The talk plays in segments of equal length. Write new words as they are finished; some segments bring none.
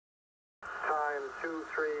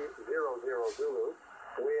2300 Zulu,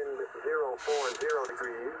 wind 040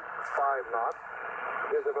 degrees, 5 knots,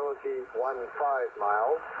 visibility 15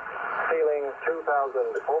 miles, ceiling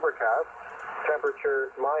 2000 overcast,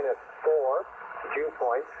 temperature -4, dew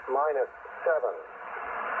point -7.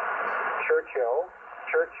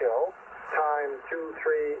 Churchill, time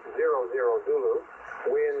 2300 Zulu,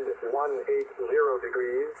 wind 180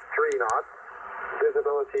 degrees, 3 knots,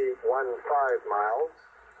 visibility 15 miles.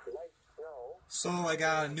 So I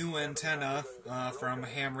got a new antenna from a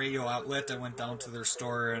ham radio outlet. I went down to their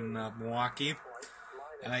store in Milwaukee,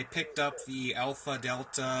 and I picked up the Alpha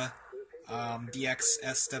Delta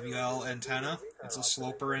Dx-SWL antenna. It's a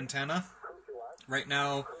sloper antenna. Right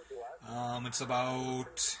now, it's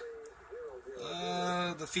about,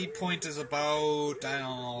 the feed point is about, I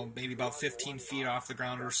don't know, maybe about 15 feet off the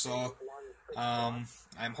ground or so.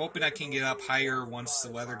 I'm hoping I can get up higher once the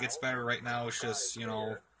weather gets better. Right now it's just,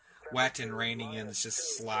 wet and raining, and it's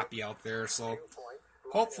just sloppy out there. So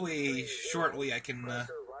hopefully shortly I can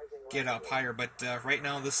get up higher. But right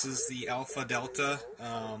now this is the Alpha Delta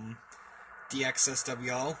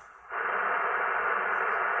Dx-SWL.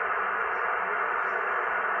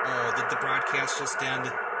 Oh, did the broadcast just end?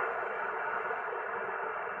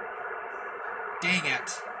 Dang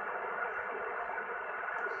it.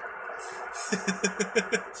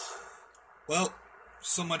 Well,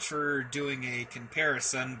 so much for doing a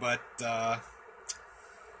comparison, but,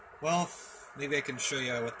 well, maybe I can show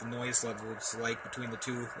you what the noise level is like between the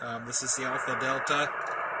two. This is the Alpha Delta,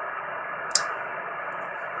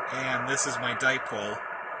 and this is my dipole.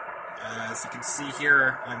 As you can see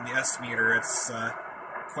here on the S meter, it's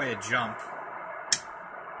quite a jump.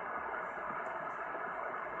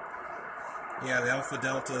 Yeah, the Alpha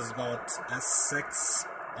Delta is about S6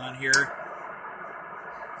 on here,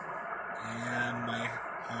 and my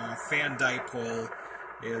fan dipole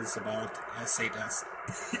is about S8,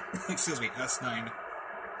 excuse me, S9.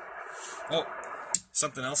 Oh,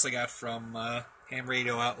 something else I got from ham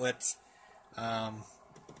radio outlet.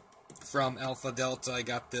 From Alpha Delta, I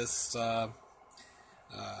got this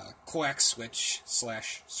coax switch /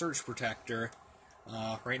 surge protector.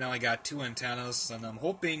 Right now I got 2 antennas, and I'm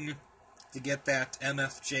hoping to get that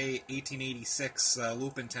MFJ 1886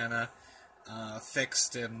 loop antenna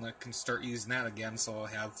fixed, and can start using that again, so I'll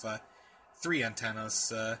have 3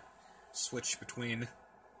 antennas switch between.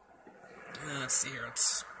 Let's see here,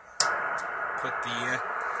 let's put the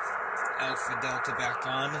Alpha Delta back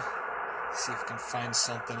on, see if we can find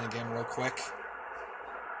something again real quick.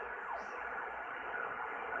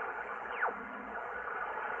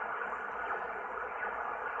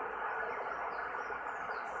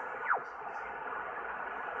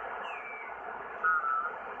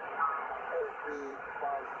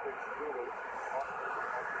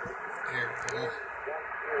 Here we go.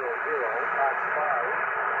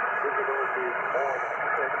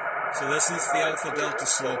 So this is the Alpha Delta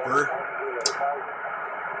sloper,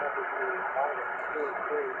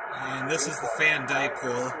 and this is the fan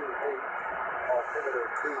dipole.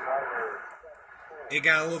 It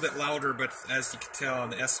got a little bit louder, but as you can tell on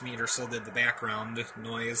the S meter, so did the background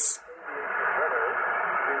noise.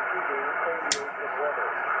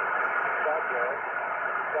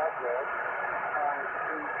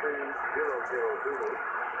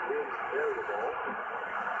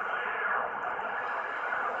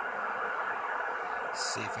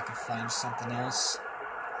 Let's see if I can find something else.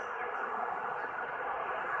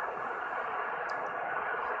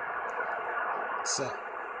 So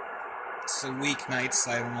weeknights,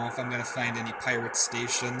 I don't know if I'm going to find any pirate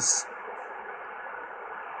stations.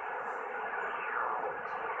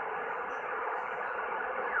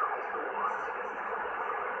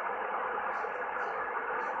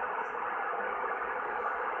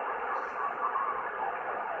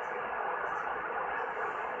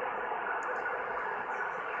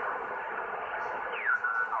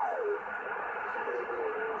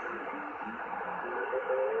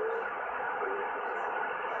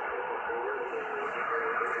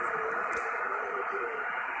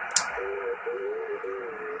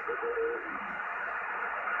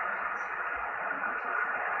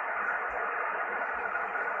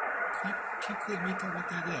 Can't quite make out what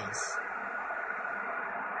that is.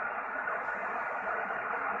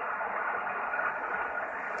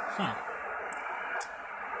 Huh.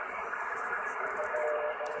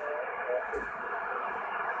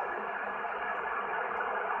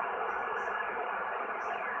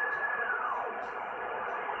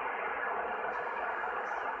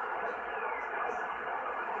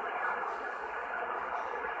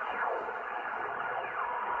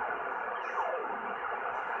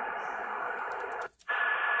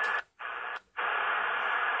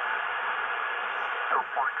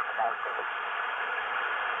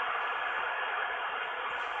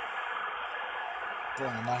 Boy,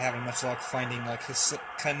 I'm not having much luck finding like a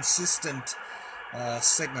consistent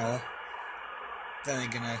signal. Then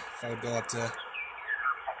again, if I would go up to... That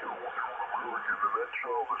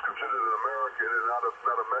child is considered an American and not a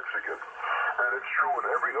Mexican. And it's true in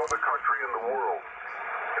every other country in the world.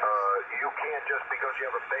 You can't, just because you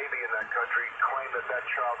have a baby in that country, claim that that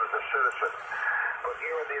child is a citizen. But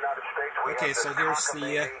here in the United States, we okay, have so here's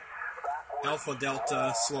the Alpha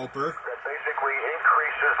Delta sloper. that basically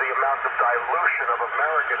increases the amount of dilution of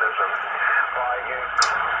Americanism by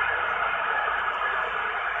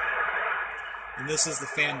And this is the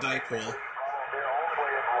fan dipole. their own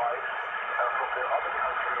way of life from their other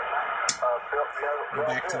country. Go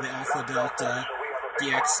back to the Alpha Delta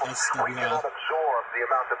Dx-SWL. We cannot absorb the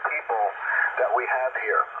amount of people that we have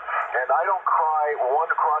here. And I don't cry one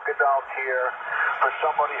crocodile tear for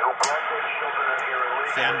somebody who brought their children in here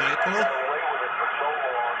illegally Fan dipole. and got away with it for so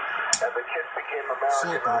long, and the kids became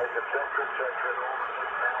Americanized, et cetera, and all of a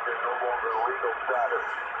sudden now they're no longer a legal status.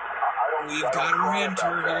 We've got a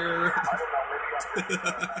renter here.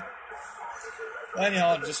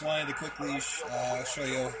 Anyhow, I just wanted to quickly show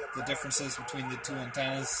you the differences between the two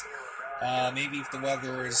antennas. Maybe if the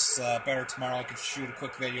weather is better tomorrow, I could shoot a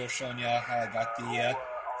quick video showing you how I got the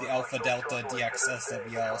Alpha Delta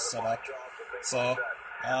Dx-SWL set up. So,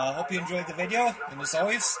 hope you enjoyed the video, and as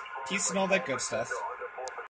always, peace and all that good stuff.